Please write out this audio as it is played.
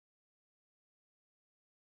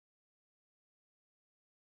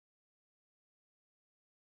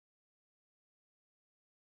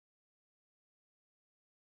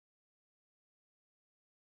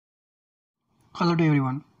Hello to every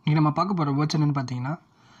one. இங்கே நம்ம பார்க்க போகிற வேர்ட்ஸ் என்னென்னு பார்த்தீங்கன்னா,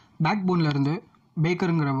 பேக் போன்லேருந்து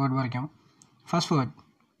பேக்கருங்கிற வேர்ட் வரைக்கும். ஃபர்ஸ்ட் வேர்ட்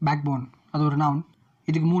பேக் போன், அது ஒரு நவுன்.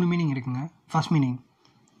 இதுக்கு 3 மீனிங் இருக்குங்க. ஃபர்ஸ்ட் மீனிங்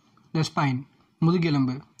த ஸ்பைன்,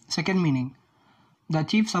 முதுகெலும்பு. Second meaning the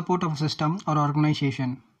chief support of system R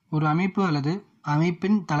organisation, ஒரு அமைப்பு அல்லது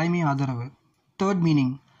அமைப்பின் தலைமை ஆதரவு. Third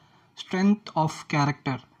meaning strength of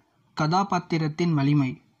character, கதாபாத்திரத்தின்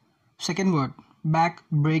வலிமை. செகண்ட் வேர்ட் பேக்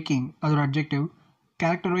பிரேக்கிங், அது ஒரு adjective,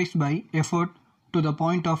 characterized by effort to the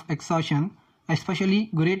point of exhaustion, especially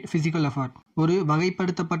great physical effort. ஒரு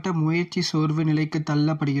வகைப்படுத்தப்பட்ட முயற்சி சோர்வு நிலைக்கு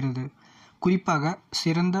தள்ளப்படுகிறது, குறிப்பாக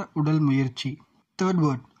சிறந்த உடல் முயற்சி. தேர்ட்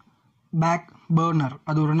வேர்ட் பேக் பர்னர்,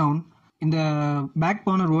 அது ஒரு நவுன். இந்த பேக்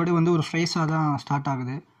பர்னர் வேர்டு வந்து ஒரு ஃப்ரேஸாக தான் ஸ்டார்ட்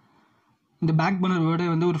ஆகுது. இந்த பேக் பர்னர் வேர்டு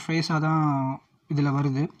வந்து ஒரு ஃப்ரேஸாக தான் இதில்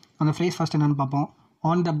வருது. அந்த ஃப்ரேஸ் ஃபஸ்ட் என்னென்னு பார்ப்போம்.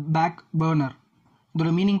 ஆன் த பேக் பர்னர்,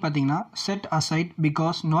 இதோட மீனிங் பார்த்தீங்கன்னா set aside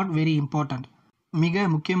because not very important, மிக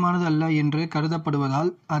முக்கியமானது அல்ல என்று கருதப்படுவதால்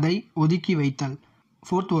அதை ஒதுக்கி வைத்தல்.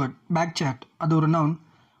 ஃபோர்த் வேர்ட் பேக் சாட், அது ஒரு நவுன்.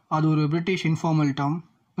 அது ஒரு British informal term.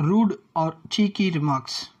 Root R சீக்கி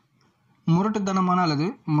remarks, முரட்டுத்தனமான அல்லது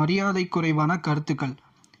மரியாதை குறைவான கருத்துக்கள்.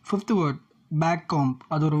 ஃபிஃப்த் வேர்ட் பேக் காம்ப்,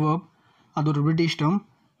 அது ஒரு வேர்ப். அது ஒரு British term.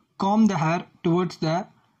 Com the hair towards the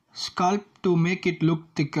scalp to make it look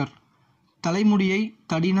திக்கர், தலைமுடியை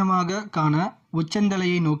தடினமாக காண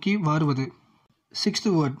உச்சந்தலையை நோக்கி வாருவது.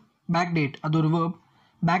 சிக்ஸ்த் வேர்ட் பேக்டேட், அது ஒரு வேர்ப்.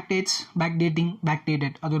 பேக்டேட்ஸ், பேக்டேட்டிங்,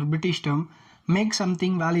 பேக்டேட்டட், அது ஒரு British term. Make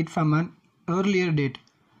something valid from an earlier date,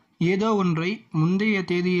 ஏதோ ஒன்றை முந்தைய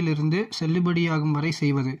தேதியிலிருந்து செல்லுபடியாகும் வரை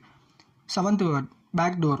செய்வது. செவன்த் வேர்ட்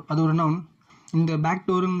பேக்டோர், அது ஒரு நவுன். இந்த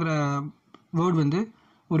பேக்டோருங்கிற வேர்ட் வந்து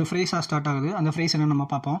ஒரு ஃப்ரேஸாக ஸ்டார்ட் ஆகுது. அந்த ஃப்ரேஸ் என்ன நம்ம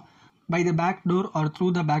பார்ப்போம். By the back door R through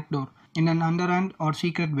the back door, in an under hand R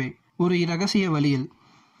secret வே, ஒரு இரகசிய வழியில்.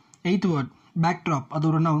 எய்த் வேர்ட் பேக்ட்ராப், அது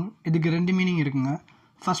ஒரு நவுன். இதுக்கு 2 மீனிங் இருக்குங்க.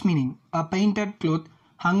 First meaning, a painted cloth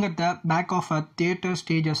hung at the back of a theatre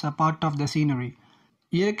stage as a part of the scenery.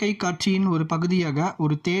 இயற்கை காட்சியின் ஒரு பகுதியாக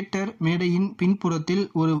ஒரு தியேட்டர் மேடையின் பின்புறத்தில்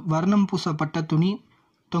ஒரு வர்ணம் பூசப்பட்ட துணி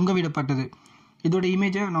தொங்கவிடப்பட்டது. இதோட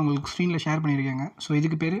இமேஜை நான் உங்களுக்கு ஸ்க்ரீனில் ஷேர் பண்ணியிருக்கேங்க. ஸோ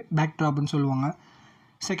இதுக்கு பேர் பேக் ட்ராப்னு சொல்லுவாங்க.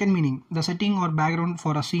 Second meaning the setting R background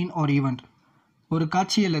for a scene R event, ஒரு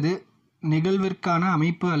காட்சி அல்லது நிகழ்விற்கான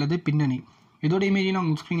அமைப்பு அல்லது பின்னணி. இதோட இமேஜை நான்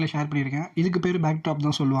உங்களுக்கு ஸ்க்ரீனில் ஷேர் பண்ணியிருக்கேன். இதுக்கு பேர் பேக் ட்ராப்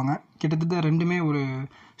தான் சொல்லுவாங்க. கிட்டத்தட்ட ரெண்டுமே ஒரு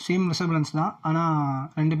சேம் ரிசம்பிளன்ஸ் தான், ஆனால்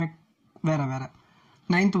ரெண்டுமே வேறு வேறு.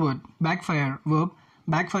 Ninth word back fire verb.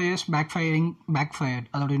 Back fires, back firing, back fired,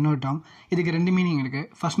 அதோட இன்னொரு டேர்ம். இதுக்கு 2 மீனிங் இருக்குது.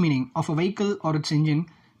 First meaning of a vehicle R it's engine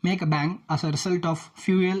make a bang as a result of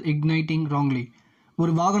fuel igniting wrongly,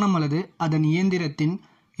 ஒரு வாகனம் அல்லது அதன் இயந்திரத்தின்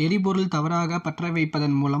எரிபொருள் தவறாக பற்ற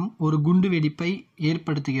வைப்பதன் மூலம் ஒரு குண்டு வெடிப்பை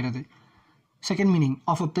ஏற்படுத்துகிறது. Second meaning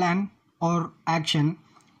of a plan or action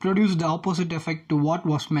produce the opposite effect to what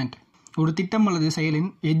was meant, ஒரு திட்டம் அல்லது செயலின்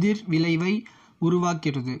எதிர் விளைவை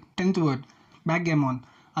உருவாக்கிறது. 10th word backgammon,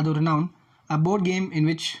 அது ஒரு noun. A board game in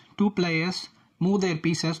which 2 players move their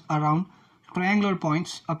pieces around triangular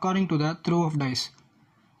points according to the throw of dice,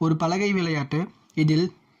 ஒரு பலகை விளையாட்டு. இதில்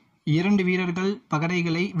 2 வீரர்கள்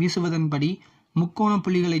பகடைகளை வீசுவதன்படி முக்கோண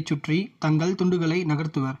புள்ளிகளை சுற்றி தங்கள் துண்டுகளை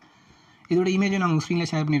நகர்த்துவர். இதோட இமேஜை நான் உங்கள்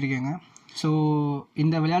ஸ்க்ரீனில் ஷேர் பண்ணியிருக்கேங்க. ஸோ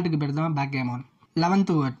இந்த விளையாட்டுக்கு பேர் தான் back Camon.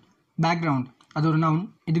 11th word background, அது ஒரு நவுன்.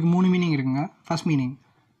 இதுக்கு 3 மீனிங் இருக்குங்க. First meaning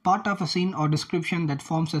part of a scene R description that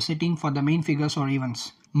forms a setting for the main figures R events,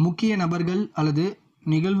 முக்கிய நபர்கள் அல்லது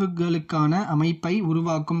நிகழ்வுகளுக்கான அமைப்பை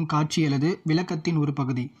உருவாக்கும் காட்சி அல்லது விளக்கத்தின் ஒரு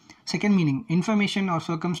பகுதி. Second meaning information R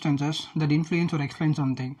circumstances that influence R explain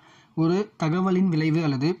something, ஒரு தகவலின் விளைவு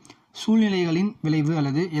அல்லது சூழ்நிலைகளின் விளைவு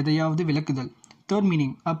அல்லது எதையாவது விளக்குதல். Third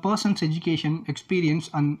meaning a persons education, experience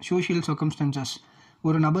and social circumstances,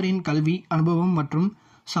 ஒரு நபரின் கல்வி, அனுபவம் மற்றும்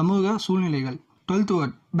சமூக சூழ்நிலைகள். 12th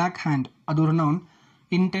வேர்ட் பேக் ஹேண்ட், அது ஒரு noun.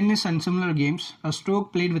 In tennis and similar games a stroke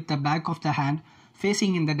played with the back of the hand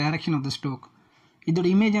facing in the direction of the stroke. இதோட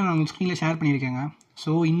இமேஜை நான் உங்களுக்கு ஸ்க்ரீனில் ஷேர் பண்ணியிருக்கேங்க.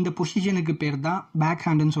 ஸோ இந்த பொசிஷனுக்கு பேர் தான் பேக்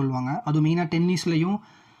ஹேண்டுன்னு சொல்லுவாங்க. அது மெயினாக டென்னிஸ்லையும்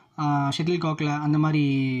ஷட்டில் காக்கில் அந்த மாதிரி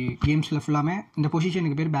கேம்ஸில் ஃபுல்லாமே இந்த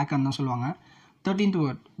பொசிஷனுக்கு பேர் பேக் ஹேண்ட் தான் சொல்லுவாங்க. 13th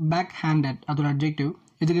வேர்ட் பேக் ஹேண்டட், அது ஒரு அட்ஜெக்டிவ்.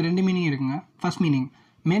 இதுக்கு 2 மீனிங் இருக்குங்க. First meaning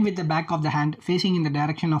mat with the back of the hand facing in the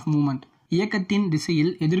direction of movement, இயக்கத்தின் திசையில்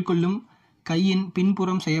எதிர்கொள்ளும் கையின்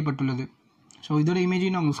பின்புறம் செய்யப்பட்டுள்ளது. ஸோ இதோட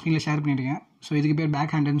இமேஜையும் நான் உங்கள் ஸ்க்ரீனில் ஷேர் பண்ணியிருக்கேன். ஸோ இதுக்கு பேர்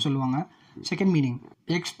பேக் ஹேண்டட்னு சொல்லுவாங்க. Second meaning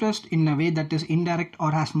expressed in a way that is indirect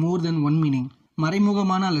or has more then one meaning,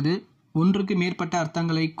 மறைமுகமான அல்லது ஒன்றுக்கு மேற்பட்ட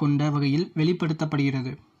அர்த்தங்களை கொண்ட வகையில்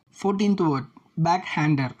வெளிப்படுத்தப்படுகிறது. 14th வேர்ட் பேக்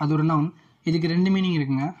ஹேண்டர், அது ஒரு நவுன். இதுக்கு 2 மீனிங்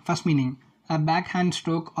இருக்குங்க. First meaning a backhand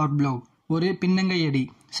stroke or blow, ஒரு பின்னங்கை அடி.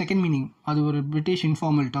 செகண்ட் மீனிங் அது ஒரு British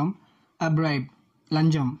informal term, a bribe,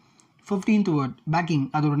 லஞ்சம். 15th வேர்ட் பேக்கிங்,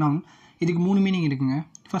 அது ஒரு நவுன். இதுக்கு 3 மீனிங் இருக்குங்க.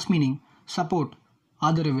 ஃபர்ஸ்ட் மீனிங் சப்போர்ட்,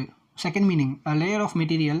 ஆதரவு. Second meaning a layer of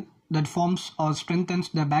material that forms or strengthens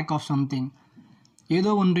the back of something.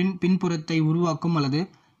 ஏதோ ஒன்றின் பின்புறத்தை உருவாக்கும் அல்லது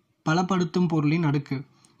பலப்படுத்தும் பொருளின் அடுக்கு.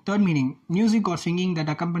 Third meaning, music or singing that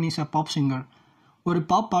accompanies a pop singer. ஒரு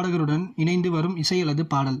பாப் பாடகருடன் இணைந்து வரும் இசை அல்லது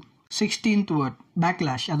பாடல். 16th word,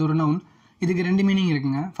 backlash. அது ஒரு noun. இதுக்கு ரெண்டு மீனிங்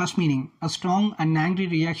இருக்குங்க. First meaning, a strong and angry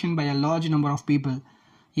reaction by a large number of people.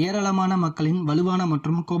 ஏராளமான மக்களின் வலுவான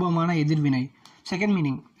மற்றும் கோபமான எதிர்வினை. Second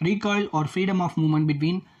meaning, recoil or freedom of movement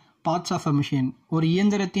between parts of a machine. ஒரு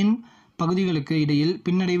இயந்திரத்தின் பகுதிகளுக்கு இடையில்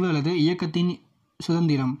பின்னடைவு அல்லது இயக்கத்தின்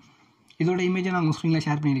சுதந்திரம். இதோட இமேஜை நான் உங்கள் ஸ்க்ரீனில்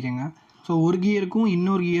ஷேர் பண்ணியிருக்கேங்க. ஸோ ஒரு கியருக்கும்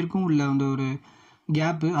இன்னொரு கியருக்கும் உள்ள அந்த ஒரு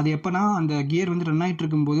கேப்பு, அது எப்போனா அந்த கியர் வந்து ரன் ஆகிட்டு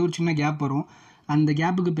இருக்கும்போது ஒரு சின்ன கேப் வரும். அந்த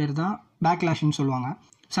கேப்புக்கு பேர் தான் பேக்லாஷ்னு சொல்லுவாங்க.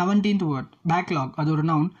 17th word, backlog. அது ஒரு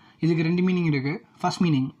noun. இதுக்கு ரெண்டு மீனிங் இருக்குது. First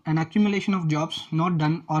meaning, an accumulation of jobs not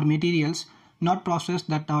done or materials not processed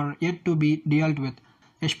that are yet to be dealt with,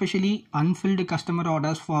 especially unfilled customer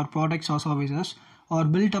orders for products or services or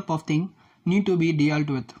built up of things need to be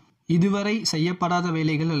dealt with. இதுவரை செய்யப்படாத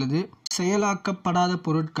வேலைகள் அல்லது செயலாக்கப்படாத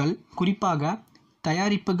பொருட்கள், குறிப்பாக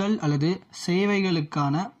தயாரிப்புகள் அல்லது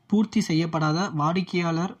சேவைகளுக்கான பூர்த்தி செய்யப்படாத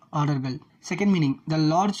வாடிக்கையாளர் ஆர்டர்கள். Second meaning, the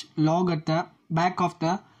large lock at the back of the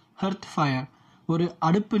hearth fire. ஒரு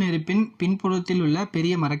அடுப்பு நெருப்பின் பின்புறத்தில் உள்ள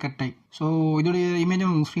பெரிய மரக்கட்டை. ஸோ இதோடைய இமேஜை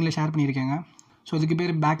உங்கள் ஸ்க்ரீனில் ஷேர் பண்ணியிருக்கேங்க. ஸோ இதுக்கு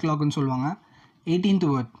பேர் பேக்லாக்னு சொல்லுவாங்க. 18th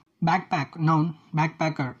word, backpack. நவுன்,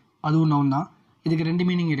 பேக்பேக்கர். அதுவும் நவுன் தான். இதுக்கு ரெண்டு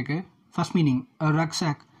மீனிங் இருக்குது. First meaning,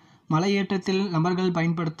 ரக்ஸாக். மலையேற்றத்தில் நபர்கள்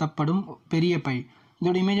பயன்படுத்தப்படும் பெரிய பை.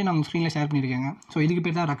 இதோட இமேஜை நான் உங்கள் ஸ்க்ரீனில் ஷேர் பண்ணியிருக்கேங்க. ஸோ இதுக்கு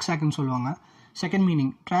பேர் தான் ரக்ஸாக்னு சொல்லுவாங்க. Second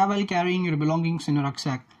meaning, travel carrying your belongings இன்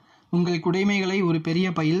ரக்ஸாக். உங்கள் குடைமைகளை ஒரு பெரிய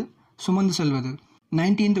பையில் சுமந்து செல்வது.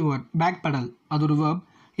 19th word, back pedal. அது ஒரு verb.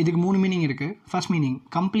 இதுக்கு மூணு மீனிங் இருக்குது. First meaning,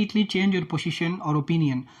 completely change your position R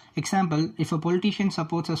opinion. Example, if a politician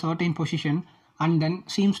supports a certain position and then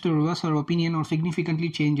seems to reverse our opinion R significantly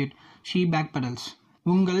change it, she back pedals.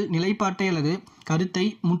 உங்கள் நிலைப்பாட்டை அல்லது கருத்தை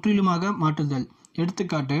முற்றிலுமாக மாற்றுதல்.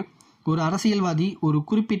 எடுத்துக்காட்டு, ஒரு அரசியல்வாதி ஒரு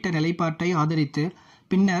குறிப்பிட்ட நிலைப்பாட்டை ஆதரித்து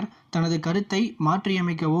பின்னர் தனது கருத்தை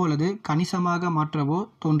மாற்றியமைக்கவோ அல்லது கணிசமாக மாற்றவோ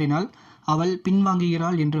தோன்றினால் அவள்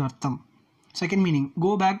பின்வாங்குகிறாள் என்று அர்த்தம். Second meaning, go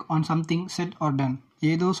back on something set are done.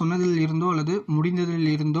 ஏதோ சொன்னதில் இருந்தோ அல்லது முடிந்ததில்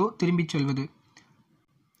இருந்தோ திரும்பிச் செல்வது.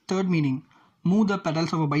 Third meaning, move the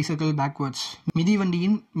pedals of a bicycle backwards.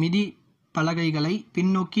 மிதிவண்டியின் மிதி பலகைகளை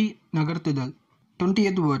பின்னோக்கி நகர்த்துதல்.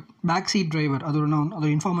 20th word, back seat driver. அது ஒரு நவுன். அது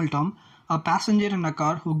ஒரு informal term. A passenger in a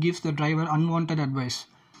car who gives the driver unwanted advice.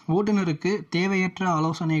 ஓட்டுநருக்கு தேவையற்ற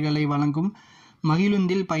ஆலோசனைகளை வழங்கும்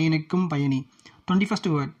மகிழுந்தில் பயணிக்கும் பயணி. 21st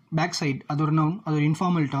word, back side. அது ஒரு நவுன். அது ஒரு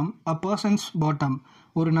informal term. A person's bottom.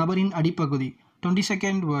 ஒரு நபரின் அடிப்பகுதி.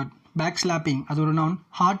 22nd word, back slapping. அது ஒரு noun.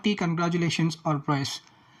 Hearty congratulations R price.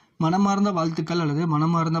 மனமார்ந்த வாழ்த்துக்கள் அல்லது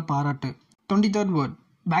மனமார்ந்த பாராட்டு. 23rd word,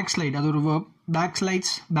 back slide. அது ஒரு verb. Back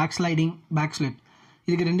slides, back sliding, back slit.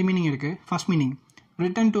 இதுக்கு ரெண்டு மீனிங் இருக்குது. First meaning,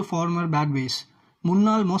 return to farmer bad ways.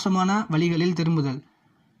 முன்னால் மோசமான வழிகளில் திரும்புதல்.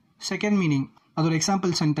 செகண்ட் மீனிங், அது ஒரு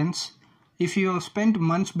example sentence. If you have spend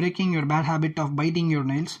months braking your bad habit of biting your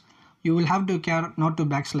nails, you will have to care not to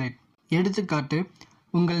back slide. எடுத்துக்காட்டு,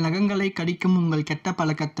 உங்கள் நகங்களை கடிக்கும் உங்கள் கெட்ட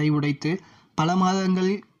பழக்கத்தை உடைத்து பல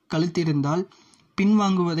மாதங்கள் கழித்திருந்தால்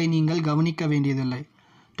பின்வாங்குவதை நீங்கள் கவனிக்க வேண்டியதில்லை.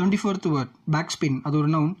 24th word, back spin. அது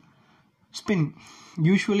ஒரு noun. Spin,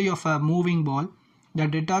 usually of a moving ball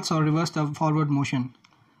that retards or reverses the forward motion.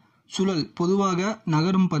 சுழல், பொதுவாக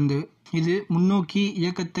நகரும் பந்து. இது முன்னோக்கி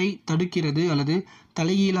இயக்கத்தை தடுக்கிறது அல்லது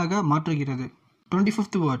தலைகீழாக மாற்றுகிறது.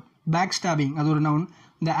 25th word, back stabbing. அது ஒரு noun.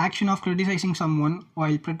 the action of criticizing someone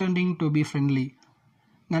while pretending to be friendly.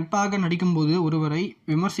 நட்பாக நடிக்கும்போது ஒருவரை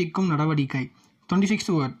விமர்சிக்கும் நடவடிக்கை.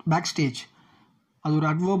 26th word, back stage. அது ஒரு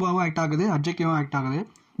அட்வர்பாக ஆக்ட் ஆகுது, அட்ஜெக்டிவாக ஆக்ட் ஆகுது.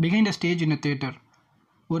 Behind a stage in a theatre.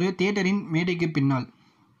 ஒரு தியேட்டரின் மேடைக்கு பின்னால்.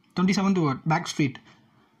 27th word, back street.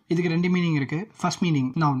 இதுக்கு ரெண்டு மீனிங் இருக்குது. First meaning,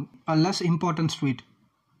 noun, a less important street.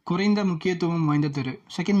 குறைந்த முக்கியத்துவம் வாய்ந்த தெரு.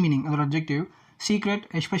 செகண்ட் மீனிங், அதோட adjective, secret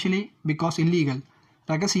especially because illegal.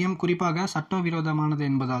 ரகசியம், குறிப்பாக சட்டவிரோதமானது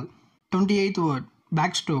என்பதால். 28th word,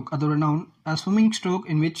 back stroke. அதோட noun, a swimming stroke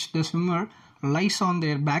in which the swimmer lies on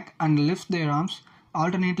their back and lift there arms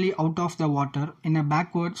alternately out of the water in a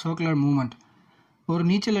backward circular movement. ஒரு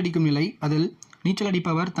நீச்சல் அடிக்கும் நிலை. அதில் நீச்சல்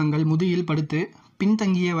அடிப்பவர் தங்கள் முதுகில் படுத்து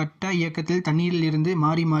பின்தங்கிய வட்ட இயக்கத்தில் தண்ணீரில் இருந்து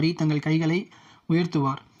மாறி மாறி தங்கள் கைகளை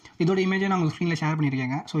உயர்த்துவார். இதோட இமேஜை நான் உங்கள் ஸ்க்ரீனில் ஷேர்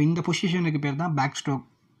பண்ணியிருக்கேங்க. ஸோ இந்த பொசிஷனுக்கு பேர் தான் பேக் ஸ்ட்ரோக்.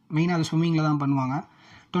 மெயினாக அது ஸ்விம்மிங்கில் தான் பண்ணுவாங்க.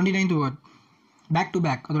 29th word, back to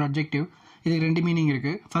back. அதோட அட்ஜெக்டிவ். இதுக்கு ரெண்டு மீனிங்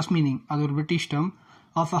இருக்குது. ஃபர்ஸ்ட் மீனிங், அது ஒரு British term.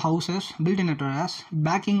 Of a houses built in a டெராஸ்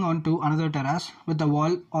packing on to another டெராஸ் with a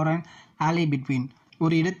wall R an Ale between.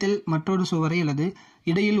 ஒரு இடத்தில் மற்றொரு சுவரை அல்லது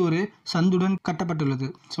இடையில் ஒரு சந்துடன் கட்டப்பட்டுள்ளது.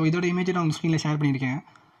 ஸோ இதோட இமேஜை நான் உங்கள் ஸ்க்ரீனில் ஷேர் பண்ணியிருக்கேன்.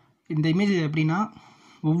 இந்த இமேஜ் எப்படின்னா,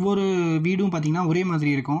 ஒவ்வொரு வீடும் பார்த்திங்கன்னா ஒரே மாதிரி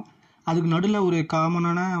இருக்கும். அதுக்கு நடுவில் ஒரு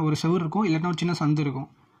காமனான ஒரு செவுர் இருக்கும், இல்லைன்னா ஒரு சின்ன சந்து இருக்கும்.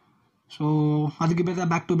 ஸோ அதுக்கு பேர்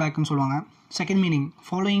தான் பேக் டு பேக்குன்னு சொல்லுவாங்க. Second meaning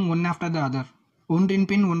following one after the other, ஒன்றின்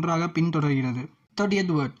பின் ஒன்றாக பின்தொடர்கிறது.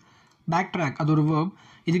 30th வேர்ட் பேக் ட்ராக், அது ஒரு வேர்ப்.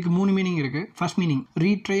 இதுக்கு 3 மீனிங் இருக்குது. First meaning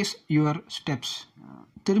retrace your steps,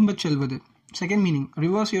 திரும்பச் செல்வது. Second meaning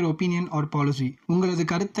reverse your opinion R policy, உங்களது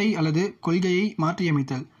கருத்தை அல்லது கொள்கையை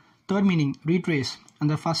மாற்றியமைத்தல். தேர்ட் மீனிங் ரீட்ரேஸ்,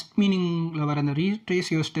 அந்த ஃபர்ஸ்ட் மீனிங்கில் வர அந்த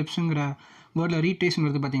ரீட்ரேஸ் யுவர் ஸ்டெப்ஸுங்கிற வேர்டில்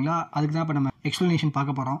ரீட்ரேஸ்ங்கிறது பார்த்தீங்களா, அதுக்கு தான் இப்போ நம்ம எக்ஸ்ப்ளனேஷன்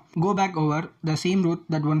பார்க்க போகிறோம். Go back over the same root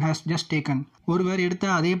that one has just taken, ஒருவர் எடுத்த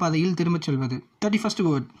அதே பாதையில் திரும்பச் செல்வது. 31st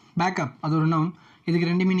வேர்ட் பேக்கப், அது ஒரு நவுன். இதுக்கு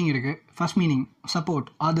 2 மீனிங் இருக்குது. ஃபர்ஸ்ட் மீனிங் சப்போர்ட்,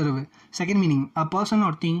 ஆதரவு. Second meaning a person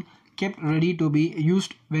R thing kept ready to be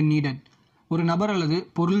used when needed, ஒரு நபர் அல்லது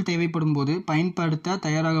பொருள் தேவைப்படும் போது பயன்படுத்த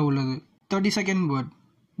தயாராக உள்ளது. 32nd word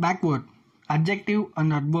backward, adjective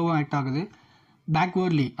and அட்வர்வ் act ஆகுது.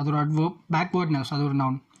 பேக்வேர்ட்லி, அது ஒரு அட்வர்ப். பேக்வேர்ட்னஸ், அது ஒரு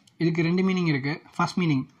நவுன். இதுக்கு 2 மீனிங் இருக்குது. ஃபர்ஸ்ட்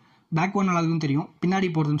மீனிங் பேக்வேர்ட் நல்லாதுன்னு தெரியும், பின்னாடி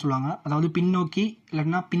போகிறதுன்னு சொல்லுவாங்க, அதாவது பின்னோக்கி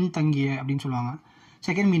இல்லைன்னா பின்தங்கிய அப்படின்னு சொல்லுவாங்க.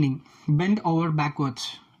 Second meaning bend over backwards,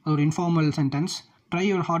 அது ஒரு informal sentence. Try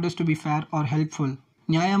your hardest to be fair R helpful,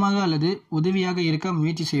 நியாயமாக அல்லது உதவியாக இருக்க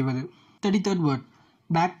முயற்சி செய்வது. 33rd வேர்ட்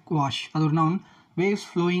பேக் வாஷ், அது ஒரு noun. Waves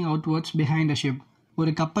flowing outwards behind a ship,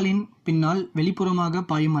 ஒரு கப்பலின் பின்னால் வெளிப்புறமாக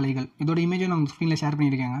பாயும் அலைகள். இதோட இமேஜை நான் உங்கள் ஸ்க்ரீனில் ஷேர்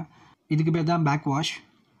பண்ணியிருக்கேங்க. இதுக்கு பேர் தான் பேக் வாஷ்.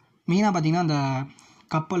 மெயினாக பார்த்தீங்கன்னா அந்த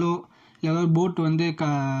கப்பலோ இல்லை ஏதாவது போட் வந்து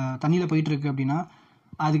தண்ணியில் போயிட்டுருக்கு அப்படின்னா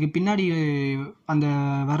அதுக்கு பின்னாடி அந்த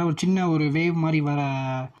வர ஒரு சின்ன ஒரு வேவ் மாதிரி வர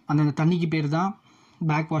அந்த தண்ணிக்கு பேர் தான்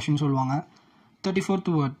பேக் வாஷ்ன்னு சொல்லுவாங்க. 34th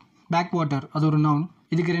வேர்ட் பேக் வாட்டர், அது ஒரு நவுன்.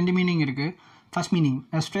 இதுக்கு 2 மீனிங் இருக்குது. First meaning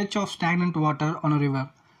a stretch of stagnant water on a river,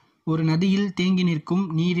 ஒரு நதியில் தேங்கி நிற்கும்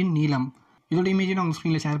நீரின் நீளம். இதோட இமேஜை நான் உங்கள்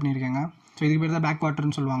ஸ்க்ரீனில் ஷேர் பண்ணியிருக்கேங்க. ஸோ இதுக்கு பேர் தான் பேக்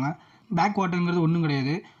வாட்டர்னு சொல்லுவாங்க. பேக் வாட்டருங்கிறது ஒன்றும்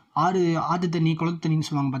கிடையாது, ஆற்று தண்ணி குளத்து தண்ணின்னு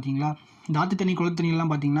சொல்லுவாங்க பார்த்தீங்களா. இந்த ஆற்று தண்ணி குளத்து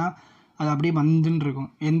தண்ணியெல்லாம் பார்த்தீங்கன்னா அது அப்படியே வந்துன்னு இருக்கும்,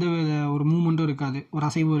 எந்த ஒரு மூமெண்ட்டும் இருக்காது, ஒரு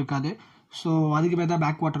அசைவும் இருக்காது. ஸோ அதுக்கு பேர் தான்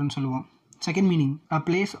பேக் வாட்டர்னு சொல்லுவோம். Second meaning a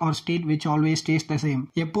place R state which always stay the same,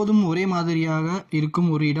 எப்போதும் ஒரே மாதிரியாக இருக்கும்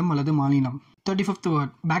ஒரு இடம் அல்லது மாநிலம். 35th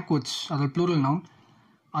வேர்ட் பேக்வுட்ஸ், அது ப்ளூரல் நவுன்.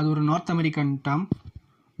 அது ஒரு நார்த் அமெரிக்கன் டேர்ம்.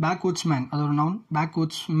 பேக்வுட்ஸ்மேன், அது ஒரு நவுன்.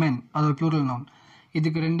 பேக்வுட்ஸ்மென், அது ஒரு ப்ளூரல் நவுன்.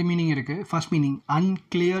 இதுக்கு 2 மீனிங் இருக்குது. ஃபர்ஸ்ட் மீனிங்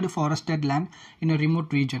அன்கிளியர்டு ஃபாரஸ்டட் லேண்ட் இன் அ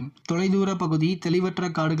ரிமோட் ரீஜன், தொலைதூர பகுதி, தெளிவற்ற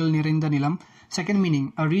காடுகள் நிறைந்த நிலம். Second meaning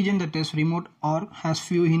a region that is remote or has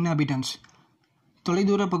few inhabitants,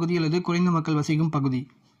 தொலைதூர பகுதி அல்லது குறைந்த மக்கள் வசிக்கும் பகுதி.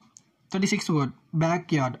 36th வேர்ட்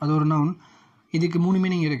பேக்யார்ட், அது ஒரு நவுன். இதுக்கு 3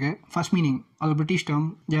 மீனிங் இருக்குது. ஃபர்ஸ்ட் மீனிங் அது British term,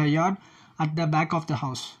 a yard at the back of the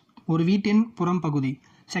house, ஒரு வீட்டின் புறம் பகுதி.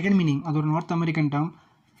 செகண்ட் மீனிங் அது ஒரு north American term,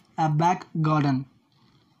 a back garden,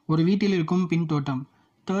 ஒரு வீட்டில் இருக்கும் பின் தோட்டம்.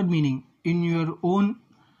 Third meaning in your own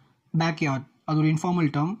backyard, அது ஒரு informal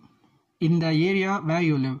term, in the area where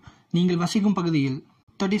you live, நீங்கள் வசிக்கும் பகுதியில்.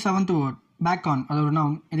 37th வேர்ட் பேக் ஆன், அது ஒரு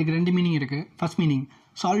நவுன். இதுக்கு 2 மீனிங் இருக்குது. First meaning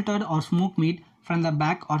salted or smoked meat from the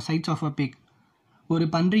back or sides of a pig, ஒரு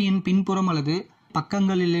பன்றியின் பின்புறம் அல்லது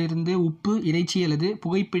பக்கங்களிலிருந்து உப்பு இறைச்சி அல்லது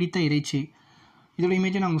புகைப்பிடித்த இறைச்சி. இதோட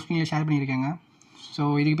இமேஜை நான் உங்கள் ஸ்க்ரீனில் ஷேர் பண்ணியிருக்கேங்க. ஸோ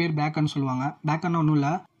இதுக்கு பேர் பேக்கன்னு சொல்லுவாங்க. பேக்கன்னா ஒன்றும்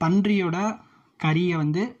இல்லை, பன்றியோட கறியை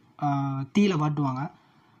வந்து தீயில வாட்டுவாங்க.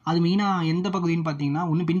 அது மெயினாக எந்த பகுதின்னு பார்த்தீங்கன்னா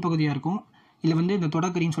ஒன்று பின்பகுதியாக இருக்கும், இல்லை வந்து இந்த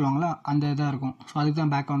தொடக்கறின்னு சொல்லுவாங்களா அந்த இதாக இருக்கும். ஸோ அதுக்கு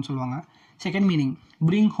தான் பேக் ஆன் சொல்லுவாங்க. Second meaning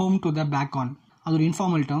bring home to the back on, அது ஒரு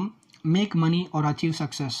informal term. Make money or achieve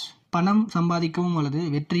success, பணம் சம்பாதிக்கவும் அல்லது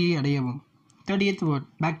வெற்றியை அடையவும். 30th வேர்ட்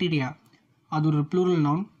பாக்டீரியா, அது ஒரு ப்ளூரல்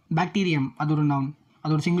நவுன். பாக்டீரியம், அது ஒரு நவுன்,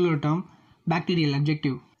 அது ஒரு singular term. Bacterial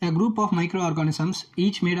adjective, a group of microorganisms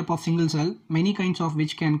each made up of single cell, many kinds of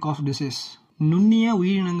which can cause disease, நுண்ணிய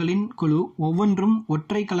உயிரினங்களின் குழு, ஒவ்வொன்றும்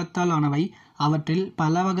ஒற்றை கலத்தால் ஆனவை, அவற்றில்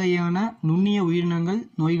பல வகையான நுண்ணிய உயிரினங்கள்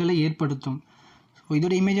நோய்களை ஏற்படுத்தும். ஸோ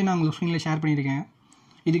இதோட இமேஜை நான் உங்களுக்கு ஸ்க்ரீனில் ஷேர் பண்ணியிருக்கேன்.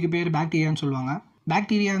 இதுக்கு பேர் பாக்டீரியான்னு சொல்லுவாங்க.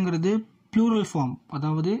 பாக்டீரியாங்கிறது ப்ளூரல் ஃபார்ம்,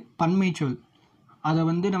 அதாவது பன்மை சொல். அதை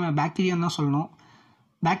வந்து நம்ம பாக்டீரியான்னு தான் சொல்லணும்,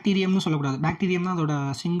 பாக்டீரியம்னு சொல்லக்கூடாது. பாக்டீரியம் தான் அதோட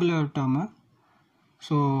சிங்குலர் டேர்மு.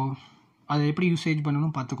 ஸோ அதை எப்படி யூசேஜ்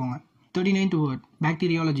பண்ணணும் பார்த்துக்கோங்க. 39th word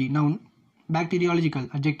bacteriology noun. Bacteriological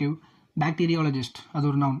adjective. Bacteriologist, அது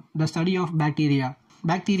ஒரு noun. The study of bacteria,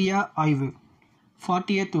 bacteria ஆய்வு.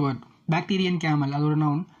 40th வேர்ட் பாக்டீரியன் கேமல், அது ஒரு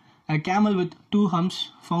noun. A camel with 2 humps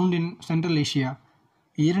found in Central Asia,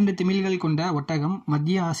 2 திமில்கள் கொண்ட ஒட்டகம்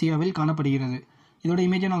மத்திய ஆசியாவில் காணப்படுகிறது. இதோட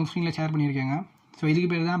இமேஜை நான் ஸ்க்ரீனில் ஷேர் பண்ணியிருக்கேங்க. ஸோ இதுக்கு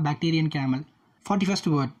பேர் தான் Bactrian camel. 41st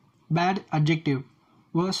word bad adjective.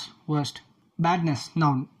 Verse worst. Badness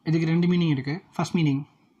noun. இதுக்கு 2 மீனிங் இருக்குது. ஃபர்ஸ்ட் மீனிங்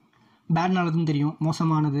பேட் நல்லதுன்னு தெரியும்,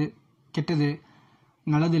 மோசமானது, கெட்டது,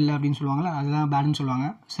 நல்லது இல்லை அப்படின்னு சொல்லுவாங்களா, அதுதான் பேடுன்னு சொல்லுவாங்க.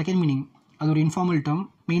 செகண்ட் மீனிங் அது ஒரு இன்ஃபார்மல் டேர்ம்,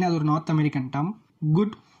 மெயினாக அது ஒரு north American term.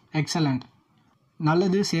 Good excellent,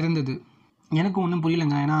 நல்லது சிறந்தது. எனக்கு ஒன்றும்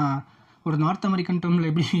புரியலைங்க, ஏன்னா ஒரு நார்த் அமெரிக்கன் டேர்மில்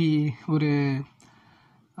எப்படி ஒரு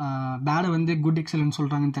பேடை வந்து குட் எக்ஸலன்ட்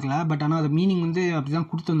சொல்கிறாங்கன்னு தெரியல, பட் ஆனால் அது மீனிங் வந்து அப்படி தான்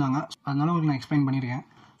கொடுத்துருந்தாங்க, அதனால உங்களுக்கு நான் எக்ஸ்பிளைன் பண்ணியிருக்கேன்.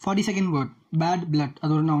 42nd வேர்ட் பேட் பிளட்,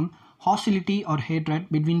 அது ஒரு noun. Hostility R hatred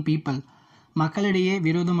between people, மக்களிடையே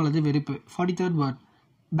விரோதம் அல்லது வெறுப்பு. 43rd வேர்ட்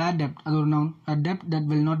பேட் டெப்ட், அது ஒரு noun. A dept that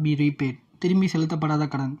will not be rebate, திரும்பி செலுத்தப்படாத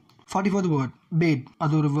கடன். 44th வேர்ட் பேட்,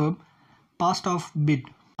 அது ஒரு வேர்ப், பாஸ்ட் ஆஃப் பிட்.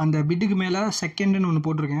 அந்த பிட்டுக்கு மேலே செகண்டுன்னு ஒன்று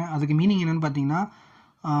போட்டிருக்கேன், அதுக்கு மீனிங் என்னென்னு பார்த்தீங்கன்னா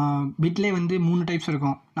பிட்லேயே வந்து 3 டைப்ஸ்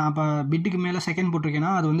இருக்கும். நான் இப்போ பிட்டுக்கு மேலே செகண்ட்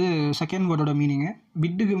போட்டிருக்கேன்னா அது வந்து செகண்ட் வேர்டோட மீனிங்கு.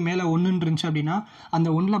 பிட்டுக்கு மேலே ஒன்றுன்னு இருந்துச்சு அப்படின்னா அந்த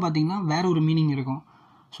ஒன்றில் பார்த்தீங்கன்னா வேற ஒரு மீனிங் இருக்கும்.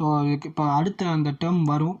 ஸோ அதுக்கு இப்போ அடுத்த அந்த டேர்ம்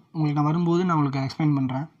வரும், உங்களுக்கு நான் வரும்போது நான் உங்களுக்கு எக்ஸ்பிளைன்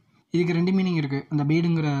பண்ணுறேன். இதுக்கு 2 மீனிங் இருக்குது அந்த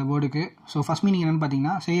பேடுங்கிற வேர்டுக்கு. ஸோ ஃபஸ்ட் மீனிங் என்னென்னு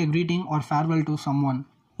பார்த்தீங்கன்னா சே a greeting or farewell to someone,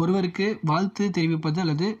 ஒருவருக்கு வாழ்த்து தெரிவிப்பது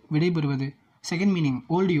அல்லது விடைபெறுவது. Second meaning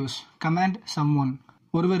volt use, command someone,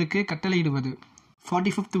 ஒருவருக்கு கட்டளையிடுவது.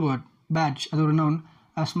 45th வேர்ட் பேட்ச், அது ஒரு noun.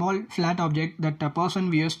 A small flat object that a person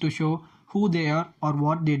wears to show who they are or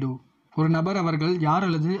what they do, ஒரு நபர் அவர்கள் யார்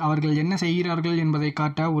அல்லது அவர்கள் என்ன செய்கிறார்கள் என்பதை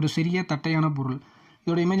காட்ட ஒரு சிறிய தட்டையான பொருள்.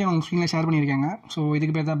 இதோட இமேஜை நான் உங்கள் ஸ்க்ரீனில் ஷேர் பண்ணியிருக்கேங்க. ஸோ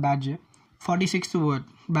இதுக்கு பேர் தான் பேட்ஜ். 46th வேர்ட்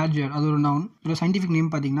பேட்ஜர், அது ஒரு நவுன். இதோட சயின்டிஃபிக்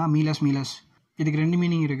நேம் பார்த்தீங்கன்னா மீலஸ். இதுக்கு 2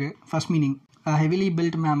 மீனிங் இருக்குது. First meaning a heavily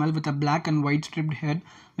built mammal with a black and white striped head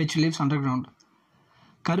which lives underground,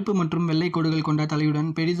 கருப்பு மற்றும் வெள்ளை கோடுகள் கொண்ட தலையுடன்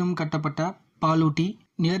பெரிதும் கட்டப்பட்ட பாலூட்டி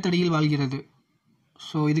நிலத்தடியில் வாழ்கிறது.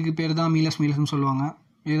 ஸோ இதுக்கு பேர் தான் மீலஸ்னு சொல்லுவாங்க.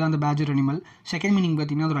 இதுதான் அந்த பேட்ஜர் அனிமல். செகண்ட் மீனிங்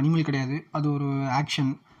பார்த்தீங்கன்னா அது ஒரு அனிமல் கிடையாது, அது ஒரு ஆக்ஷன்.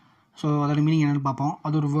 ஸோ அதோட மீனிங் என்னென்னு பார்ப்போம்.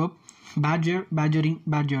 அது ஒரு verb. Badger, பேட்ஜரிங்,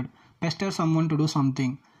 பேட்ஜர்ட், pester someone to do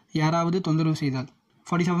something, யாராவது தொந்தரவு செய்தல்.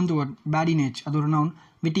 47th வேர்ட் பேடினேஜ், அது ஒரு நவுன்.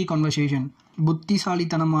 விட்டி கான்வர்சேஷன்,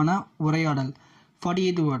 புத்திசாலித்தனமான உரையாடல்.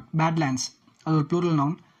 48th வேர்ட் பேட்லேண்ட்ஸ், அது ஒரு plural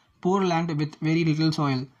noun. Bore land with very little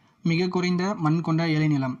soil, மிக குறைந்த மண் கொண்ட ஏழை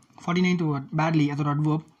நிலம். 49th வேர்ட் பேட்லி, அது ஒரு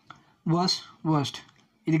அட்வர்ப். worst,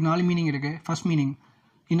 இதுக்கு 4 மீனிங் இருக்குது. First meaning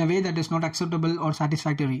in a way that is not acceptable R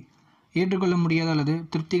satisfactory, ஏற்றுக்கொள்ள முடியாத அல்லது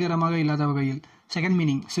திருப்திகரமாக இல்லாத வகையில். செகண்ட்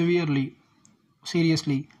மீனிங் சிவியர்லி,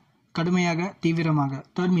 சீரியஸ்லி, கடுமையாக, தீவிரமாக.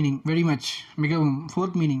 தேர்ட் மீனிங் வெரி மச், மிகவும்.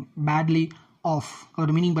 ஃபோர்த் மீனிங் பேட்லி ஆஃப்,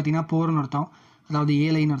 அதோட மீனிங் பார்த்தீங்கன்னா போர்னு அர்த்தம், அதாவது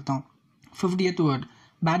ஏழைன்னு அர்த்தம். 50th வேர்ட்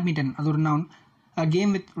பேட்மிண்டன், அது ஒரு noun. A game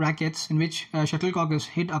with rackets in which a shuttlecock is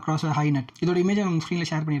hit across a high net. இதோட இமேஜை நான் உங்கள் ஸ்க்ரீனில்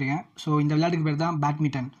ஷேர் பண்ணியிருக்கேன். ஸோ இந்த விளையாட்டுக்கு பேர் தான்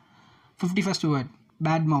பேட்மிண்டன். 51st வேர்ட்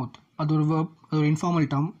பேட் மவுத், அது ஒரு வேர்ப், அது ஒரு informal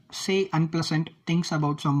term. Say unpleasant things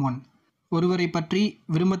about someone, ஒருவரை பற்றி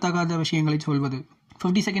விரும்பத்தகாத விஷயங்களை சொல்வது.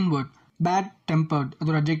 52nd வேர்ட் பேட் டெம்பர்ட்,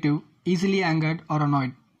 அது ஒரு adjective. Easily angered R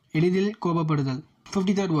annoyed, எளிதில் கோபப்படுதல்.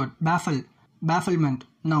 53rd word பேஃபில்மெண்ட்,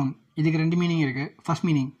 noun. இதுக்கு 2 மீனிங் இருக்குது. First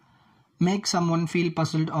meaning make someone feel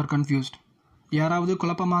puzzled R confused, யாராவது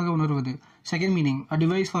குழப்பமாக உணர்வது. Second meaning a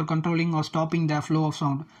device for controlling R stopping the flow of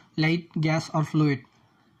sound, light, case R fluid,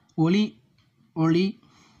 ஒளி,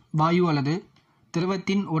 வாயு அல்லது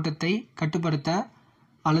திரவத்தின் ஓட்டத்தை கட்டுப்படுத்த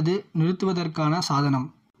அல்லது நிறுத்துவதற்கான சாதனம்.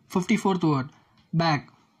 54th வேர்ட்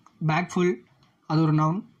பேக்ஃபுல், அது ஒரு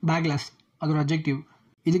நவுன். பேக்லெஸ், அது ஒரு அட்ஜெக்டிவ்.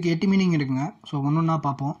 இதுக்கு 8 மீனிங் இருக்குங்க. ஸோ ஒன்றா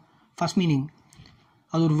பார்ப்போம். ஃபர்ஸ்ட் மீனிங்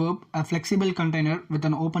அது ஒரு verb, a flexible container with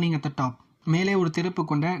an opening at the top, மேலே ஒரு திறப்பு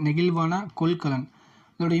கொண்ட நெகிழ்வான கொள்கலன்.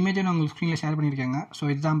 இதோட இமேஜை நான் உங்களுக்கு ஸ்க்ரீனில் ஷேர் பண்ணியிருக்கேங்க. ஸோ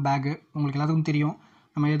இதுதான் பேக்கு, உங்களுக்கு எல்லாத்துக்கும் தெரியும்.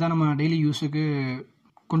 இதுதான் நம்ம டெய்லி யூஸுக்கு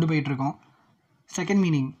கொண்டு போயிட்டுருக்கோம். செகண்ட்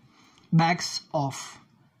மீனிங் பேக்ஸ் ஆஃப்,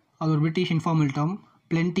 அது ஒரு British informal term.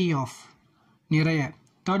 Plenty of, நிறைய.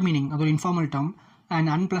 தேர்ட் மீனிங் அது ஒரு informal term. And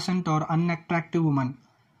unpleasant R unattractive woman,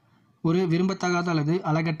 ஒரு விரும்பத்தகாத அல்லது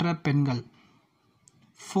அழகற்ற பெண்கள்.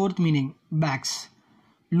 Fourth meaning packs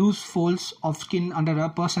loose folds of skin under a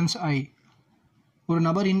persons ஐ, ஒரு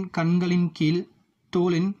நபரின் கண்களின் கீழ்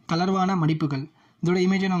தோலின் தளர்வான மடிப்புகள். இதோட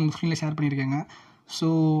இமேஜை நான் உங்கள் ஸ்க்ரீனில் ஷேர் பண்ணியிருக்கேங்க. ஸோ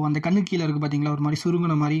அந்த கண்ணு கீழே இருக்குது பார்த்தீங்களா, ஒரு மாதிரி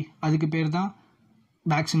சுருங்கின மாதிரி, அதுக்கு பேர் தான்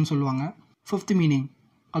பேக்ஸ்ன்னு சொல்லுவாங்க. ஃபிஃப்த் மீனிங்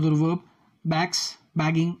அது ஒரு verb, packs,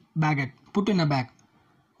 packing, பேகட், put in a back,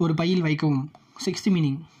 ஒரு பையில் வைக்கவும். Sixth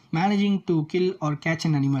meaning managing to kill R catch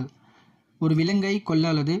an animal, ஒரு விலங்கை கொல்ல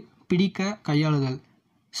அல்லது பிடிக்க கையாளுதல்.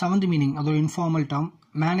 செவன்த் மீனிங் அது ஒரு informal term.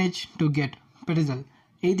 Manage to get, பெறுதல்.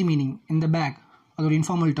 எய்த் மீனிங் இந்த பேக், அது ஒரு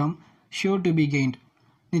informal term. Sure to be gained,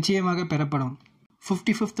 நிச்சயமாக பெறப்படும்.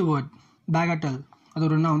 55th வேர்ட் பேகட்டல், அது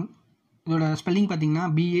ஒரு நவுன். இதோட ஸ்பெல்லிங் பார்த்தீங்கன்னா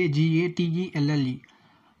BAGATELLE.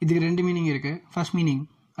 இதுக்கு 2 மீனிங் இருக்குது. First meaning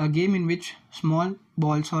a game in which small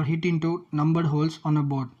balls are hit in to numbered holes on a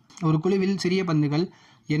board, ஒரு குழுவில் சிறிய பந்துகள்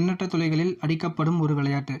எண்ணற்ற துளைகளில் அடிக்கப்படும் ஒரு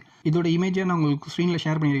விளையாட்டு. இதோட இமேஜை நான் உங்களுக்கு ஸ்க்ரீனில்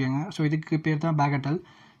ஷேர் பண்ணியிருக்கேங்க. ஸோ இதுக்கு பேர் தான் பேகட்டல்.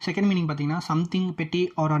 செகண்ட் மீனிங் பார்த்தீங்கன்னா சம்திங் பெட்டி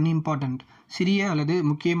ஆர் அன்இம்பார்ட்டன்ட், சிறிய அல்லது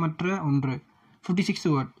முக்கியமற்ற ஒன்று. 56th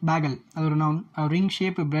வேர்ட் பேகல், அது ஒரு noun. Ring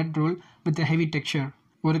shape bread roll with heavy texture,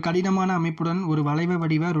 ஒரு கடினமான அமைப்புடன் ஒரு வளைவு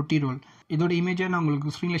வடிவ ரொட்டி ரோல். இதோட இமேஜை நான்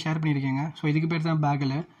உங்களுக்கு ஸ்க்ரீனில் ஷேர் பண்ணியிருக்கேங்க. ஸோ இதுக்கு பேர் தான்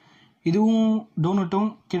பேகல். இதுவும் டோனட்டும்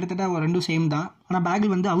கிட்டத்தட்ட ரெண்டும் சேம் தான். ஆனால்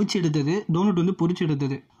பேக்கில் வந்து அவிச்சு எடுத்தது, டோனட் வந்து பொரிச்சு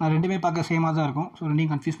எடுத்தது. ரெண்டுமே பார்க்க சேமாக தான் இருக்கும். ஸோ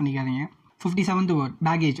ரெண்டையும் கன்ஃபியூஸ் பண்ணிக்காதீங்க. 57th word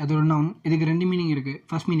baggage. அது ஒரு நவுன். இதுக்கு 2 மீனிங் இருக்குது.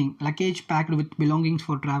 First meaning luggage packed with belongings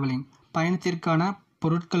for travelling, பயணத்திற்கான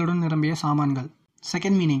பொருட்களுடன் நிரம்பிய சாமான்கள்.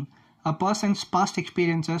 Second meaning a person's past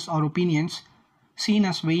experiences or opinions seen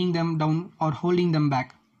as weighing them down or holding them back,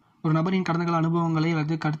 ஒரு நபரின் கடந்த கால அனுபவங்களை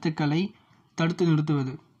அல்லது கருத்துக்களை தடுத்து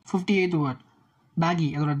நிறுத்துவது. 58th word baggy.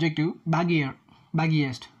 அது ஒரு adjective.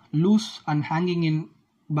 baggiest, loose and hanging in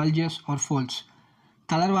bulges or folds,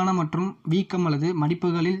 தளர்வான மற்றும் வீக்கம் அல்லது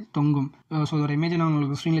மடிப்புகளில் தொங்கும். ஸோ ஒரு இமேஜை நான்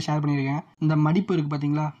உங்களுக்கு ஸ்க்ரீனில் ஷேர் பண்ணியிருக்கேன். இந்த மடிப்பு இருக்குது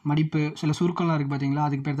பார்த்தீங்களா, மடிப்பு சில சுருக்கம்லாம் இருக்குது பார்த்தீங்களா,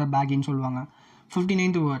 அதுக்கு பேர் தான் பேக்கின்னு சொல்லுவாங்க.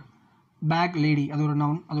 59th word back lady. அது ஒரு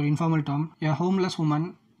நவுன். அது ஒரு informal term. a homeless woman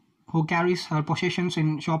who carries her possessions in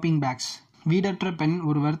shopping bags, வீடற்ற பெண்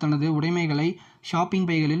ஒருவர் தனது உடைமைகளை ஷாப்பிங்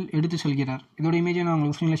பைகளில் எடுத்து செல்கிறார். இதோட இமேஜை நான்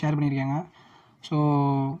உங்களுக்கு ஸ்க்ரீனில் ஷேர் பண்ணியிருக்கேங்க. ஸோ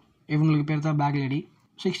இவங்களுக்கு பேர் தான் back lady.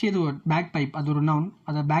 60th word back pipe. அது ஒரு நவுன்.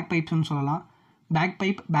 அதை பேக் பைப்ஸ்னு சொல்லலாம்.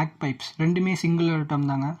 பேக் பைப்ஸ் ரெண்டுமே சிங்குலர் டேர்ம்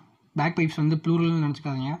தாங்க. பேக் பைப்ஸ் வந்து ப்ளூரல்னு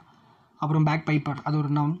நினச்சிக்காதீங்க. அப்புறம் பேக் பைப்பர். அது ஒரு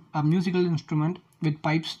noun. a musical instrument with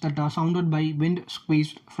pipes that are sounded by wind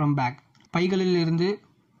squeezed from back, பைகளில் இருந்து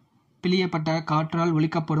பிழியப்பட்ட காற்றால்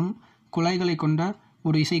ஒலிக்கப்படும் குழாய்களை கொண்ட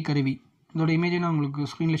ஒரு இசைக்கருவி. இதோட இமேஜை நான் உங்களுக்கு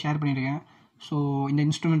ஸ்க்ரீனில் ஷேர் பண்ணியிருக்கேன். ஸோ இந்த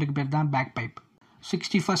இன்ஸ்ட்ருமெண்ட்டுக்கு பேர் தான் பேக் பைப்.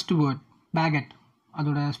 61st word பேகட்.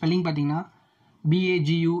 அதோட ஸ்பெல்லிங் பார்த்தீங்கன்னா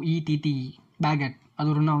BAGUETTE, பேகட். அது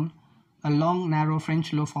ஒரு noun. a long narrow French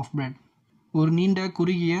loaf of bread, ஒரு நீண்ட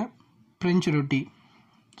குறுகிய பிரெஞ்சு ரொட்டி.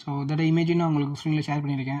 ஸோ இதோட இமேஜை நான் உங்களுக்கு ஸ்க்ரீனில் ஷேர்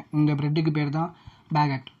பண்ணியிருக்கேன். இந்த ப்ரெட்டுக்கு பேர் தான்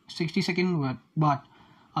பேகட். 62nd வேர்ட் பாட்.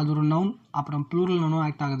 அது ஒரு நவுன். அப்புறம் ப்ளூரல் நவுனும்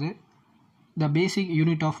ஆக்ட் ஆகுது. த பேசிக்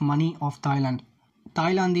unit of money of Thailand,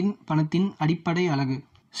 தாய்லாந்தின் பணத்தின் அடிப்படை அலகு.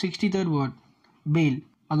 63rd word fail.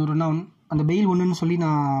 அது ஒரு நவுன். அந்த பெயில் 1ன்னு சொல்லி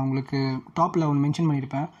நான் உங்களுக்கு டாப்பில் ஒன்று மென்ஷன்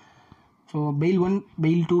பண்ணியிருப்பேன். ஸோ பெயில் 1,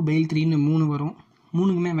 பெயில் 2, பெயில் 3ன்னு 3 வரும்.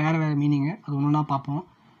 3க்குமே வேறு மீனிங்கு. அது ஒன்றுனா பார்ப்போம்.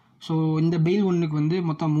 ஸோ இந்த பெயில் 1க்கு வந்து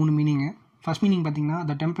மொத்தம் 3 மீனிங்கு. ஃபர்ஸ்ட் மீனிங் பார்த்தீங்கன்னா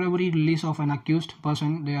the temporary release of an accused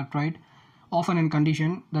person they are tried, often in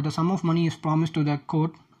condition that a sum of money is promised to the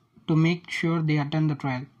court to make sure they attend the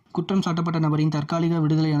trial. குற்றம் சாட்டப்பட்ட நபரின் தற்காலிக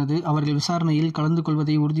விடுதலையானது அவர்கள் விசாரணையில் கலந்து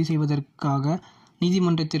கொள்வதை உறுதி செய்வதற்காக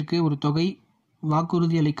நீதிமன்றத்திற்கு ஒரு தொகை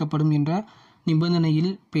வாக்குறுதி அளிக்கப்படும் என்ற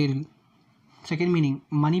நிபந்தனையில் பேரில். Second meaning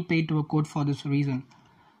money paid to a court for this reason,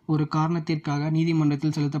 ஒரு காரணத்திற்காக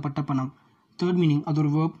நீதிமன்றத்தில் செலுத்தப்பட்ட பணம். தேர்ட் மீனிங் அது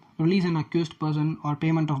ஒரு verb, release an accused person or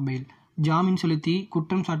payment of bail, ஜாமீன் செலுத்தி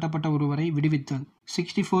குற்றம் சாட்டப்பட்ட ஒருவரை விடுவித்தல்.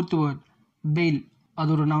 64th word fail.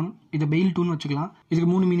 அது ஒரு நவுன். இதை பெயில் 2ன்னு வச்சுக்கலாம். இதுக்கு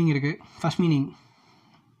 3 மீனிங் இருக்குது. First meaning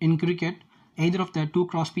in cricket either of the 2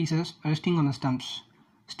 cross pieces resting on the stumps,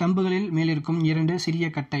 ஸ்டம்புகளில் மேலிருக்கும் 2 சிறிய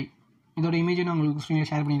கட்டை. இதோட இமேஜை நான் உங்களுக்கு ஸ்க்ரீனில்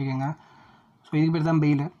ஷேர் பண்ணியிருக்கேங்க. ஸோ இதுக்கு பேர் தான்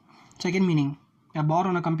fail. Second meaning a bar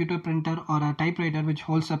on a computer printer or a typewriter which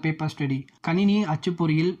holds a paper steady, கணினி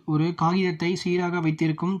அச்சுப்பொறியில் ஒரு காகிதத்தை சீராக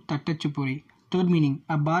வைத்திருக்கும் தட்டச்சுப்பொறி. Third meaning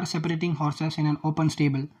a bar separating horses in an open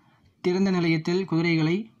stable, திறந்த நிலையத்தில்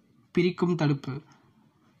குதிரைகளை பிரிக்கும் தடுப்பு.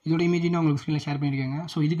 இதோட இமேஜ் நான் உங்களுக்கு ஸ்க்ரீனில் ஷேர் பண்ணியிருக்கேங்க.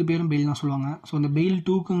 ஸோ இதுக்கு பேரும் பெயில் தான் சொல்லுவாங்க. ஸோ இந்த பெயில்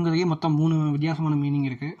 2க்குங்கிறதே மொத்தம் 3 வித்தியாசமான மீனிங்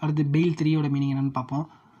இருக்குது. அடுத்து பெயில் 3யோட மீனிங் என்னென்னு பார்ப்போம்.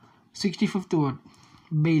 65th word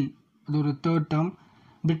fail. அது ஒரு third term,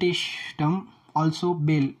 British term. Also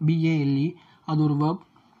பேல், BALE. அது ஒரு வேர்ப்.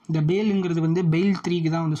 இந்த பெயிலுங்கிறது வந்து பெயில் 3க்கு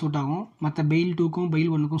தான் வந்து சூட் ஆகும். மற்ற பெயில் 2க்கும்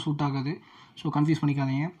பெயில் 1க்கும் சூட் ஆகாது. ஸோ கன்ஃபியூஸ்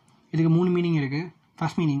பண்ணிக்காதீங்க. இதுக்கு 3 மீனிங் இருக்குது.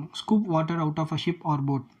 First meaning scoop water out of a ship R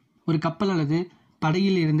boat, ஒரு கப்பல் அல்லது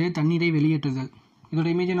படகில் இருந்து தண்ணீரை வெளியேற்றுதல். இதோட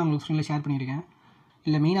இமேஜை நான் உங்களுக்கு ஸ்க்ரீனில் ஷேர் பண்ணியிருக்கேன்.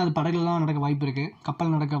 இல்லை மெயினாக அது படகுலாம் நடக்க வாய்ப்பு இருக்குது,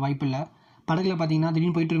 கப்பல் நடக்க வாய்ப்பு இல்லை. படகுல பார்த்தீங்கன்னா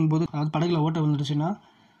திடீர்னு போயிட்டு இருக்கும்போது, அதாவது படகுல ஓட்ட வந்துடுச்சுன்னா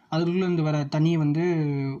அதுக்குள்ளே இருந்து வர தண்ணியை வந்து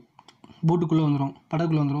போட்டுக்குள்ளே வந்துடும்,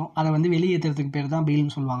 படகுக்குள்ளே வந்துடும். அதை வந்து வெளியேற்றுறதுக்கு பேர் தான்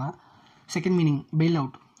பெயில்னு சொல்லுவாங்க. Second meaning fail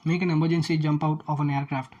out, make an emergency jump out of an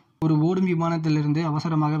aircraft, ஒரு ஓடும் விமானத்திலிருந்து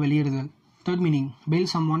அவசரமாக வெளியேறுதல். Third meaning fail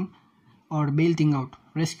some one R fail thing out,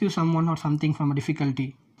 rescue some one or something from a difficulty,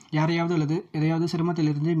 யாரையாவது அல்லது எதையாவது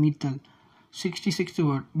சிரமத்திலிருந்து மீட்தல். 66th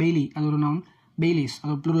word Bailey. அது ஒரு noun. Bayliss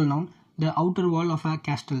அது ஒரு plural noun. The outer wall of a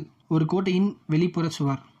castle, ஒரு கோட்டையின் வெளிப்புற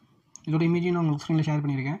சுவர். இதோட இமேஜையும் நான் உங்களுக்கு ஸ்க்ரீனில் ஷேர்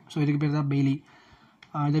பண்ணியிருக்கேன். ஸோ இதுக்கு பேர் தான் பெய்லி.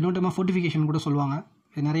 இது இன்னொரு டைமாக ஃபோர்ட்டிஃபிகேஷன் கூட சொல்லுவாங்க.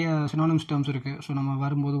 இது நிறைய சினானிம்ஸ் டேர்ம்ஸ் இருக்குது. ஸோ நம்ம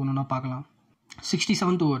வரும்போது ஒன்று பார்க்கலாம்.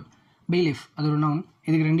 67th word bailiff. அது ஒரு நவுன்.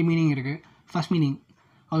 இதுக்கு 2 மீனிங் இருக்குது. ஃபர்ஸ்ட் மீனிங்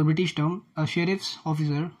ஒரு British term, a sheriff's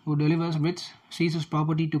officer who delivers writs, seizes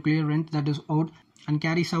property to clear rent that is owed and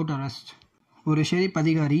carries out arrest. ஒரு ஷெரீப்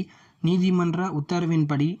அதிகாரி நீதிமன்ற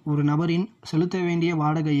உத்தரவின்படி ஒரு நபரின் செலுத்த வேண்டிய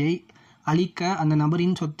வாடகையை அளிக்க அந்த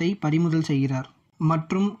நபரின் சொத்தை பறிமுதல் செய்கிறார்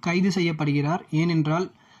மற்றும் கைது செய்யப்படுகிறார், ஏனென்றால்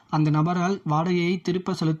அந்த நபரால் வாடகையை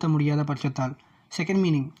திருப்ப செலுத்த முடியாத பட்சத்தால். செகண்ட்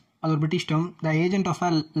மீனிங் அது ஒரு British term, the agent of a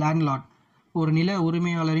landlord, ஒரு நில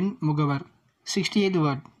உரிமையாளரின் முகவர். 68th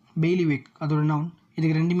வேர்ட் bailiwick, அது ஒரு noun.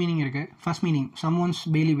 இதுக்கு ரெண்டு மீனிங் இருக்குது. First meaning someone's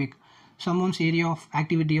bailiwick, someone's area of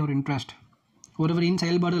activity or interest, ஒருவரின்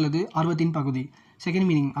செயல்பாடு அல்லது ஆர்வத்தின் பகுதி. செகண்ட்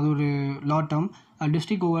மீனிங் அது ஒரு லா term,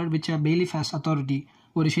 district over which a bailiff has authority,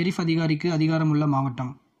 ஒரு ஷெரீஃப் அதிகாரிக்கு அதிகாரமுள்ள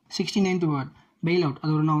மாவட்டம். 69th வேர்ட் bail out,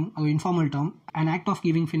 அது ஒரு noun, அது informal term, an act of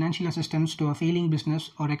giving financial assistance to a failing business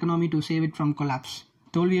or economy to save it from collapse,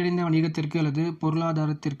 தோல்வியடைந்த வணிகத்திற்கு அல்லது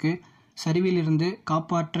பொருளாதாரத்திற்கு சரிவிலிருந்து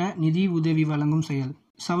காப்பாற்ற நிதி உதவி வழங்கும் செயல்.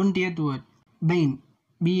 70th வேர்ட் bain,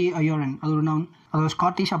 BAIRN, அது ஒரு noun, அது ஒரு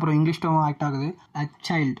ஸ்காட்டிஷ் அப்புறம் இங்கிலீஷ் டேர்மாக ஆக்ட் ஆகுது. a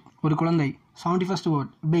child, ஒரு குழந்தை. 71st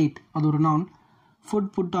வேர்ட் bait, அது ஒரு noun, food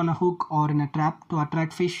put on a hook or in a trap to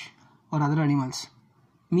attract fish or other animals,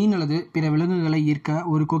 மீன் அல்லது பிற விலங்குகளை ஈர்க்க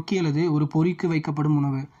ஒரு கொக்கி அல்லது ஒரு பொறிக்கு வைக்கப்படும்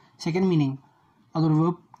உணவு. செகண்ட் மீனிங் அது ஒரு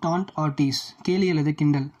verb taunt or tease, கேலி அல்லது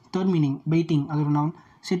கிண்டல். தேர்ட் மீனிங் baiting, அது ஒரு noun,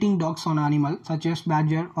 sitting dogs on an animal such as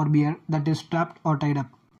badger or bear that is trapped or tied up,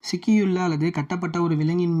 சிக்கியுள்ள அல்லது கட்டப்பட்ட ஒரு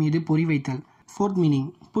விலங்கின் மீது பொறி வைத்தல். Fourth meaning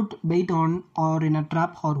put bait on or in a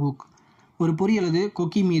trap or hook, ஒரு பொறி அல்லது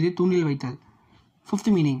கொக்கி மீது தூண்டில் வைத்தல்.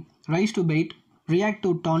 Fifth meaning rise to bait, react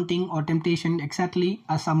to taunting or temptation exactly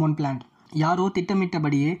as someone planned, யாரோ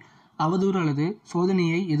திட்டமிட்டபடியே அவதூறு அல்லது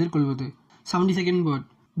சோதனையை எதிர்கொள்வது. 72nd வேர்ட்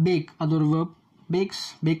bake, அது ஒரு verb, bakes,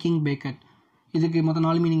 baking, baked, இதுக்கு மொத்தம்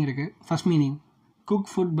 4 மீனிங் இருக்குது. First meaning cook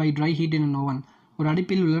food by dry heat in an oven, ஒரு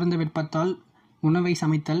அடுப்பில் உலர்ந்த வெப்பத்தால் உணவை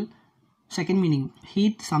சமைத்தல். Second meaning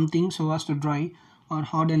heat something so as to dry or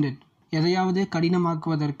harden it, எதையாவது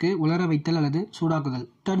கடினமாக்குவதற்கு உலர வைத்தல் அல்லது சூடாக்குதல்.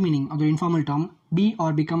 தேர்ட் மீனிங் அது informal term, be or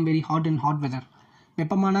become very hot in hot weather,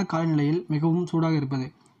 வெப்பமான காலநிலையில் மிகவும் சூடாக இருப்பது.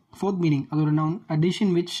 ஃபோர்த் மீனிங் அது ஒரு noun, a dish in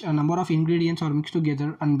which a number of ingredients are mixed together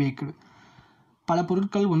and baked, பல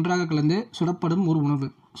பொருட்கள் ஒன்றாக கலந்து சுடப்படும் ஒரு உணவு.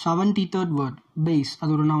 73rd வேர்ட் base,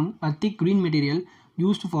 அது ஒரு noun, a thick green material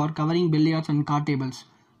used for covering billiards and card tables,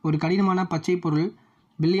 ஒரு கடினமான பச்சை பொருள்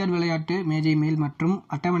பில்லியார்ட் விளையாட்டு மேஜை மேல் மற்றும்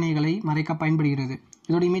அட்டவணைகளை மறைக்க பயன்படுகிறது.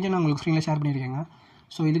 இதோட இமேஜை நான் உங்களுக்கு ஸ்க்ரீனில் ஷேர் பண்ணியிருக்கேங்க.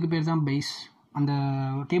 ஸோ இதுக்கு பேர் தான் பேஸ். அந்த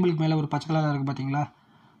டேபிளுக்கு மேலே ஒரு பச்சை கலராக இருக்குது பார்த்தீங்களா,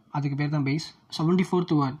 அதுக்கு பேர் தான் base.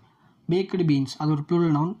 74th word packed beans, அது ஒரு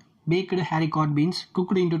plural noun, packed ஹேரிகாட் beans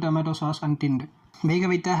cooked into tomato sauce and tinned, வேக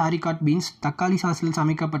வைத்த ஹேரிகாட் பீன்ஸ் தக்காளி சாஸில்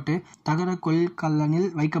சமைக்கப்பட்டு தகர கொள்கலனில்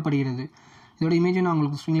வைக்கப்படுகிறது. இதோட இமேஜை நான்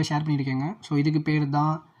உங்களுக்கு ஸ்க்ரீனில் ஷேர் பண்ணியிருக்கேங்க. ஸோ இதுக்கு பேர்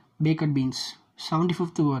தான் packet beans.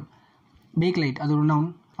 75th word backlight, அது ஒரு நவுன்,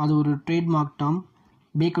 அது ஒரு ட்ரேட்மார்க் டேர்ம்.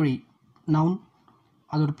 பேக்கரி நவுன்,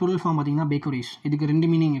 அது ஒரு ப்ளூரல் ஃபார்ம் பார்த்தீங்கன்னா பேக்கரிஸ். இதுக்கு ரெண்டு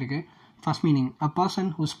மீனிங் இருக்குது. First meaning a person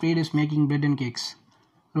who's trade is making bread and cakes,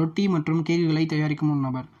 ரொட்டி மற்றும் கேக்குகளை தயாரிக்கும் ஒரு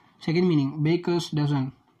நபர். Second meaning bakers dozen,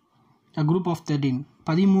 a group of 13,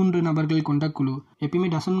 13 நபர்கள் கொண்ட குழு. எப்பயுமே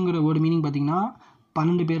டசனுங்கிற ஒரு மீனிங் பார்த்தீங்கன்னா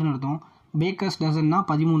 12 பேர்னு அர்த்தம். பேக்கர்ஸ் டசன்னா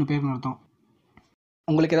 13 பேர்னு அர்த்தம்.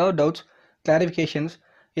 உங்களுக்கு ஏதாவது டவுட்ஸ், கிளாரிஃபிகேஷன்ஸ்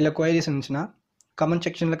இல்லை குவைரிஸ் இருந்துச்சுன்னா கமெண்ட்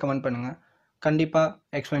செக்ஷனில் கமெண்ட் பண்ணுங்கள். கண்டிப்பாக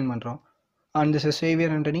எக்ஸ்பிளைன் பண்ணுறோம். And this is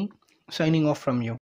Xavier Antony signing off from you.